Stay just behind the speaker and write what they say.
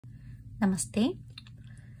Namaste.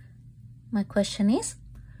 My question is,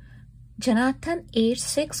 Jonathan ate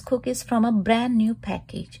 6 cookies from a brand new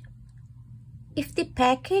package. If the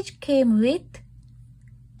package came with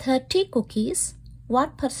 30 cookies,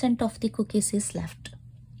 what % of the cookies is left?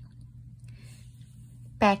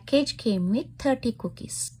 Package came with 30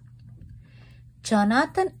 cookies.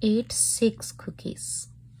 Jonathan ate 6 cookies.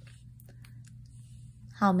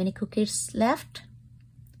 How many cookies left?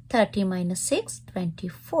 30 minus 6,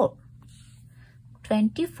 24.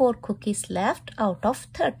 24 cookies left out of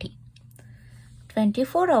 30.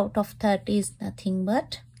 24 out of 30 is nothing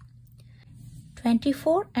but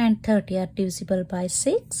 24 and 30 are divisible by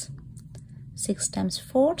 6. 6 times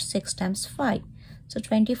 4, 6 times 5. So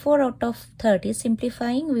 24 out of 30,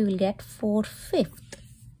 simplifying, we will get 4/5.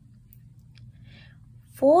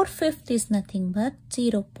 4/5 is nothing but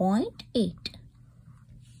 0.8.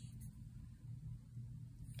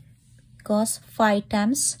 Because 5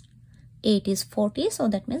 times 8 is 40, so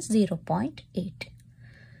that means 0.8.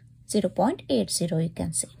 0.80 you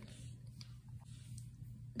can say.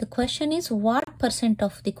 The question is, what %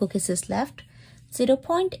 of the cookies is left?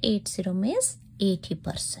 0.80 means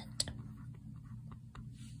 80%.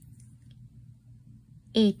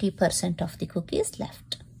 80% of the cookies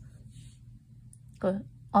left.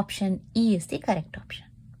 Option E is the correct option.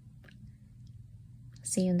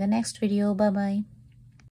 See you in the next video. Bye-bye.